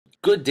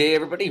Good day,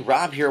 everybody.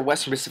 Rob here at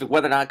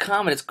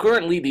WesternPacificWeather.com, and it's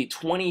currently the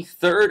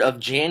 23rd of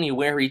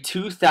January,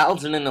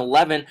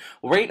 2011,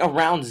 right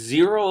around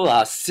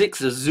 06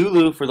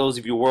 Zulu for those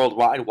of you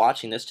worldwide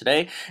watching this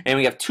today. And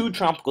we have two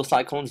tropical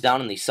cyclones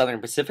down in the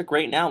southern Pacific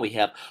right now. We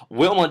have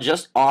Wilma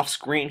just off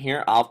screen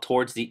here, off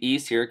towards the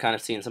east here, kind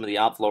of seeing some of the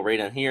outflow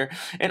right in here.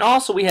 And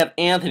also we have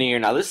Anthony here.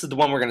 Now, this is the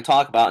one we're going to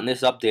talk about in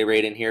this update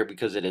right in here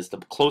because it is the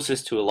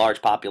closest to a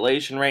large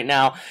population right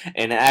now,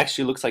 and it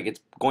actually looks like it's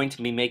going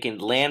to be making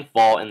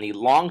landfall in the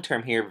long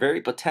term here.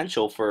 Very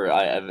potential for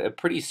a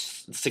pretty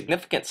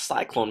significant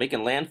cyclone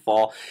making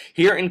landfall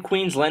here in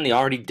Queensland, the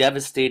already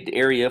devastated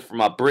area from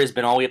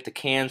Brisbane all the way up to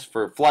Cairns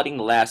for flooding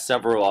the last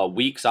several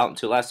weeks out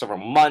into the last several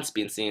months,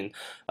 being seen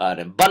an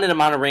abundant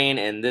amount of rain,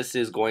 and this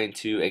is going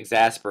to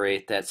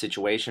exacerbate that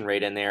situation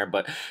right in there.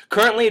 But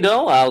currently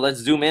though, let's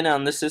zoom in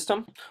on this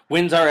system.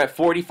 Winds are at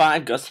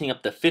 45, gusting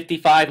up to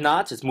 55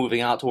 knots. It's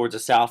moving out towards the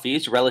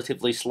southeast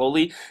relatively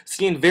slowly,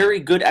 seeing very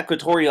good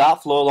equatorial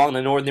outflow along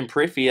the northern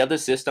periphery of the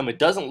system. It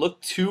doesn't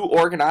look too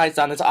organized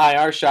on this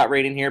IR shot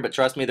right in here, but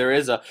trust me, there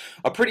is a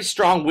pretty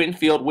strong wind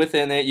field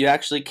within it. You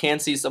actually can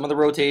see some of the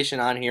rotation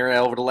on here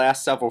over the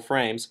last several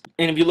frames.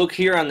 And if you look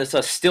here on this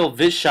still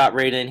vis shot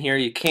right in here,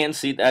 you can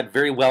see that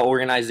very well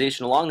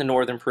organization along the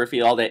northern periphery,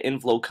 all that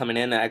inflow coming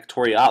in, that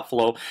equatorial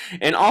outflow,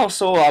 and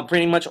also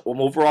pretty much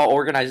overall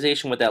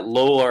organization with that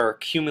lower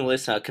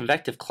cumulus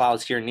convective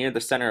clouds here near the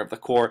center of the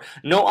core.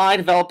 No eye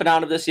developing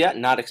out of this yet,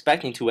 not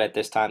expecting to at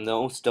this time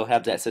though. Still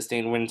have that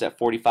sustained winds at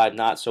 45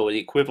 knots, so the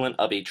equivalent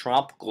of a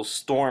tropical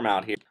storm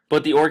out here.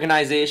 But the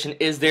organization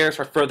is there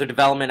for further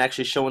development,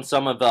 actually showing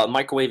some of the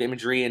microwave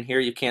imagery in here.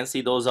 You can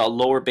see those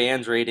lower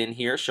bands right in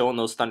here, showing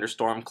those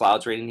thunderstorm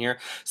clouds right in here.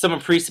 Some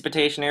of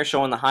precipitation here,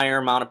 showing the higher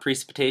amount of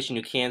precipitation.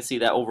 You can see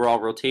that overall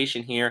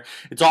rotation here.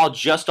 It's all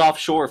just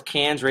offshore of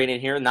Cairns right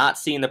in here, not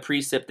seeing the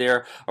precip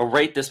there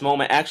right this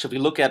moment. Actually, if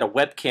you look at a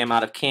webcam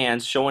out of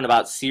Cairns, showing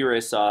about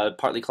cirrus,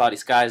 partly cloudy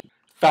skies.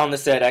 Found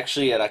this at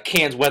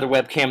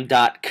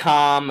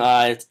CairnsWeatherWebcam.com.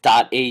 It's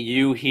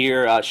 .au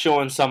here,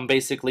 showing some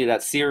basically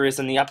that cirrus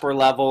in the upper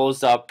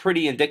levels,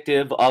 pretty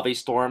indicative of a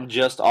storm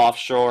just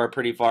offshore,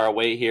 pretty far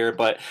away here.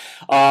 But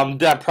I'm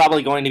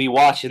probably going to be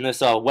watching this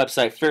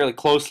website fairly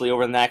closely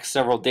over the next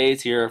several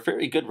days here.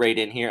 Very good rate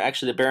in here.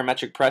 Actually, the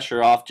barometric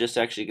pressure off, just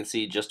actually you can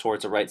see just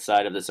towards the right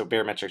side of this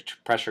barometric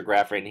pressure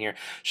graph right in here,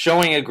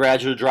 showing a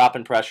gradual drop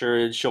in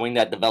pressure, showing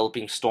that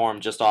developing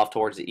storm just off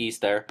towards the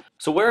east there.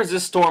 So where is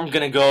this storm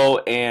going to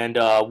go? And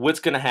what's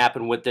going to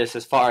happen with this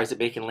as far as it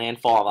making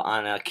landfall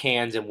on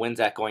Cairns, and when's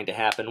that going to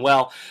happen?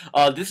 Well,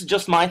 this is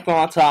just my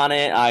thoughts on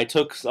it. I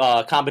took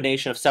a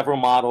combination of several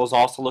models,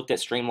 also looked at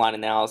streamline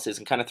analysis,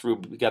 and kind of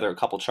threw together a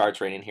couple charts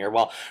right in here.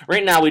 Well,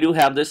 right now we do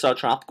have this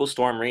tropical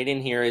storm right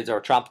in here. Is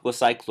our tropical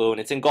cyclone.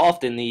 It's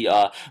engulfed in the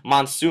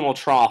monsoonal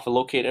trough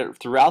located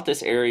throughout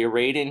this area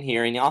right in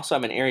here, and you also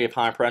have an area of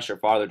high pressure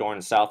farther down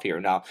the south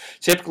here. Now,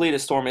 typically the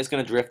storm is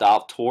going to drift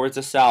out towards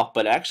the south,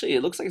 but actually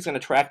it looks like it's going to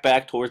track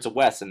back towards the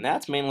west, and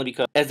that's mainly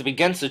because as it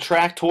begins to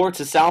track towards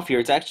the south here,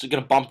 it's actually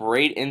going to bump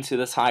right into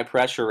this high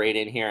pressure right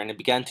in here, and it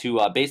began to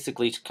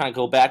basically kind of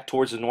go back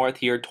towards the north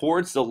here,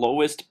 towards the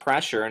lowest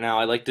pressure. Now,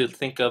 I like to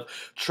think of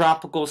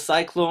tropical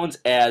cyclones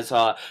as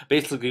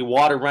basically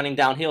water running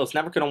downhill. It's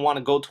never going to want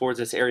to go towards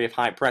this area of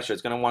high pressure.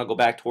 It's going to want to go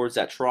back towards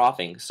that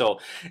troughing. So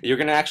you're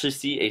going to actually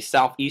see a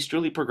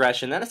southeasterly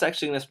progression. Then it's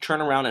actually going to turn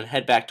around and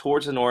head back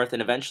towards the north,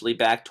 and eventually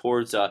back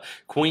towards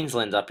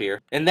Queensland up here.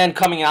 And then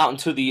coming out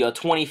into the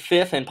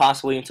 25th and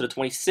possibly into the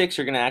 26th,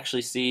 you're going to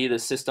actually see the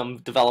system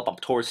develop up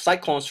towards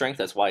cyclone strength.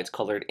 That's why it's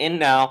colored in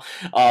now,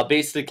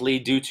 basically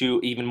due to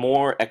even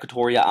more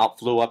equatorial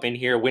outflow up in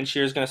here. Wind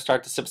shear is going to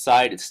start to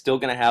subside. It's still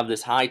going to have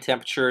this high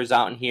temperatures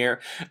out in here,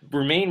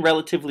 remain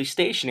relatively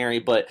stationary,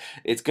 but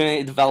it's going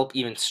to develop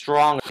even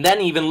stronger. And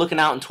then even looking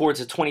out and towards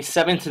the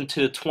 27th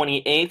into the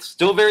 28th,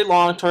 still very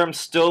long term,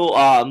 still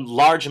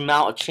large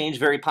amount of change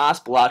very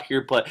possible out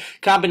here, but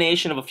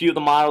combination of a few of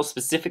the models,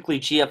 specifically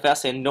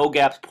GFS and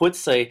NOGAP,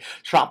 puts a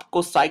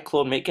tropical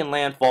cyclone making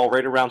landfall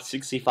right around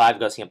 65,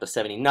 gusting up to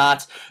 70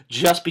 knots,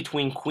 just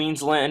between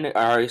Queensland,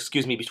 or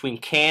excuse me, between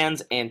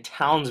Cairns and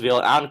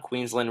Townsville out in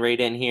Queensland right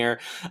in here.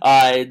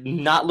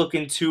 Not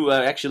looking too,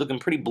 actually looking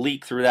pretty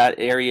bleak through that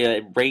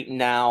area right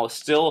now.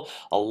 Still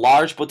a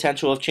large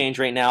potential of change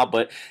right now,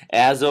 but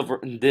as of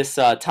this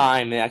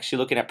time, actually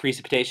looking at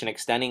precipitation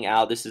extending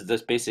out. This is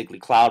this basically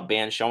cloud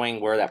band showing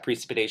where that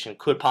precipitation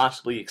could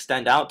possibly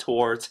extend out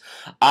towards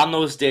on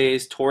those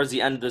days towards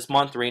the end of this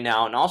month right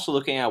now. And also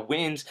looking at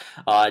winds,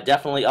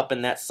 definitely up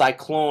in that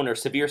cyclone or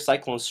severe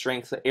cyclone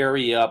strength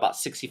area, about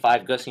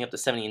 65 gusting up to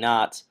 70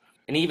 knots.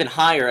 And even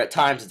higher at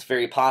times, it's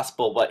very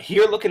possible. But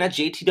here looking at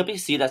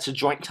JTWC, that's a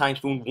Joint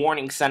Typhoon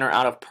Warning Center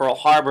out of Pearl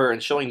Harbor,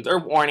 and showing their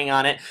warning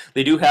on it.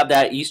 They do have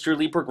that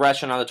easterly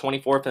progression on the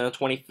 24th and the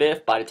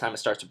 25th. By the time it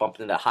starts to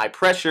bump into high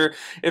pressure,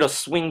 it'll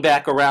swing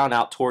back around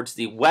out towards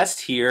the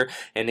west here,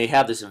 and they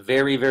have this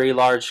very, very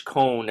large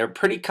cone. They're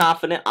pretty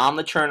confident on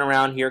the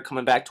turnaround here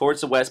coming back towards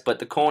the west, but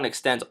the cone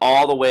extends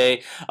all the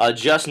way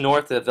just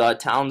north of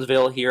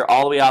Townsville here,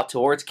 all the way out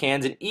towards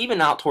Cairns, and even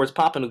out towards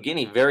Papua New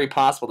Guinea. Very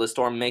possible the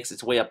storm makes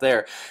its way up there.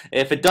 there.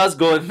 If it does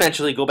go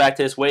eventually go back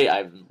to this way,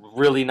 I've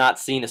really not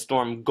seen a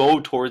storm go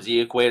towards the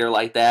equator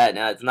like that.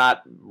 Now, it's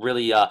not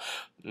really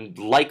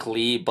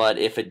likely, but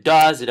if it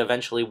does, it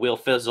eventually will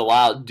fizzle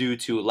out due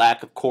to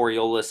lack of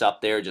Coriolis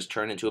up there, just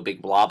turn into a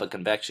big blob of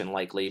convection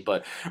likely.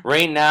 But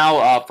right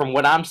now, from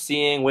what I'm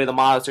seeing, where the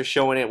models are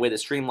showing it, where the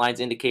streamline's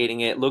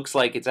indicating it, looks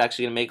like it's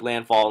actually going to make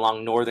landfall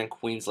along northern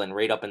Queensland,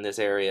 right up in this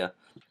area.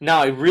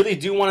 Now, I really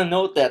do want to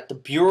note that the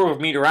Bureau of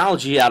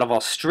Meteorology out of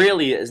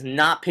Australia is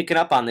not picking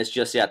up on this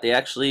just yet.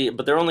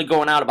 But they're only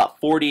going out about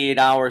 48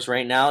 hours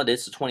right now. It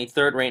is the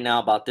 23rd right now,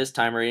 about this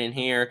time right in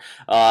here.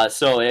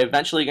 So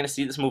eventually you're going to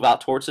see this move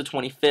out towards the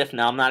 25th.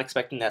 Now, I'm not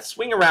expecting that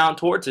swing around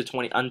towards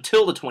the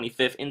until the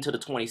 25th into the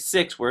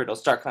 26th, where it'll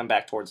start coming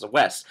back towards the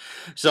west.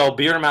 So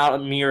Bureau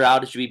of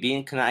Meteorology should be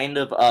being kind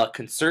of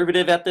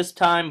conservative at this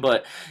time,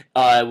 but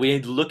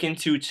we look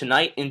into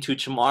tonight, into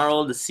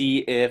tomorrow, to see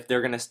if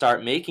they're going to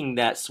start making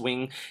that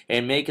swing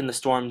and making the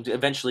storm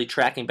eventually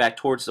tracking back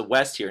towards the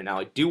west here. Now,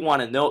 I do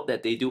want to note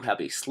that they do have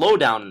a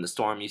slowdown in the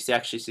storm. You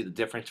actually see the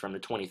difference from the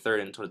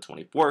 23rd into the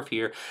 24th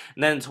here,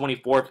 and then the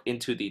 24th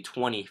into the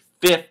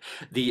 25th,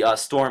 the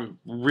storm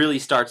really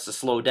starts to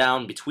slow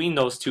down between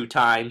those two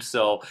times,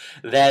 so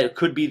that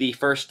could be the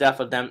first step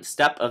of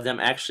them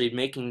actually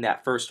making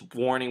that first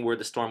warning where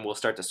the storm will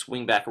start to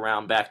swing back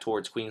around back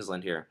towards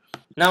Queensland here.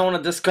 Now I want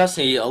to discuss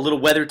a little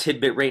weather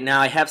tidbit right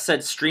now. I have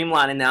said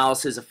streamline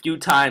analysis a few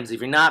times. If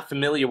you're not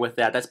familiar with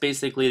that, that's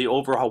basically the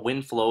overall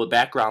wind flow, the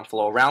background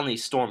flow around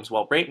these storms.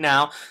 Well, right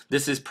now,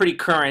 this is pretty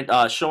current,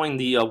 showing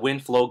the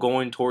wind flow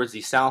going towards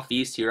the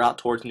southeast here, out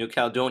towards New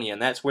Caledonia,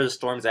 and that's where the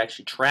storm is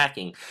actually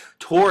tracking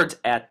towards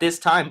at this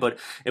time. But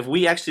if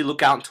we actually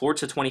look out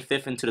towards the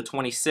 25th into the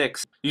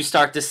 26th, you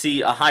start to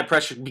see a high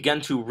pressure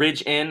begin to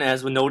ridge in,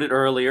 as we noted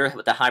earlier,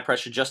 with the high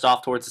pressure just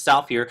off towards the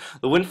south here.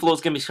 The wind flow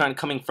is going to be kind of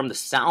coming from the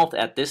south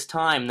at this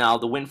time. Now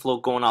the wind flow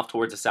going off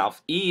towards the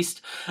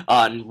southeast,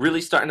 and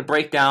really starting to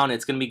break down.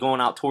 It's going to be going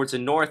out towards the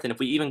north, and if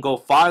we even go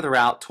farther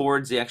out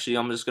towards the, actually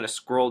I'm just going to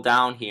scroll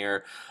down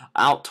here,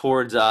 out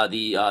towards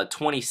the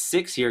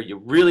 26 here, you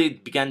really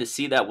begin to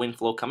see that wind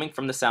flow coming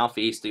from the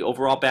southeast, the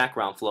overall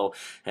background flow,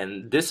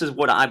 and this is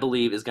what I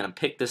believe is going to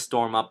pick this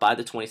storm up by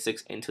the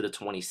 26th into the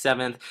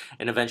 27th,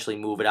 and eventually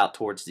move it out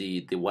towards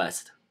the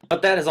west.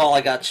 But that is all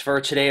I got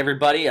for today,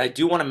 everybody. I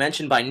do want to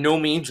mention, by no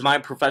means am I a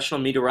professional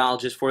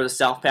meteorologist for the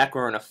South Pac.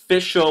 We're an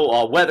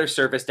official weather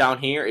service down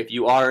here. If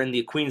you are in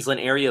the Queensland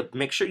area,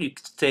 make sure you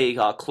stay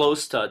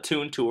close to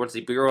tuned towards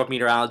the Bureau of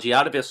Meteorology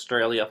out of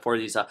Australia for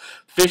these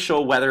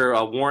official weather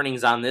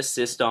warnings on this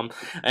system.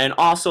 And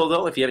also,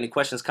 though, if you have any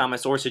questions,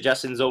 comments, or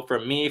suggestions, though,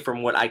 from me,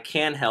 from what I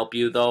can help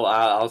you, though,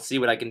 I'll see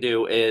what I can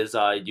do, is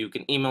you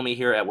can email me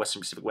here at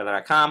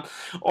westernpacificweather.com,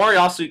 or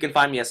also you can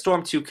find me at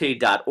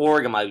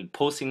storm2k.org. I might be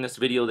posting this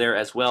video there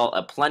as well.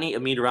 Plenty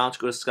of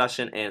meteorological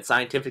discussion and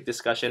scientific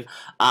discussion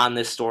on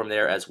this storm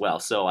there as well.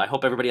 So I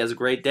hope everybody has a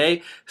great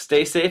day.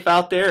 Stay safe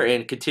out there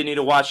and continue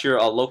to watch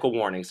your local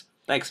warnings.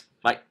 Thanks.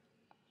 Bye.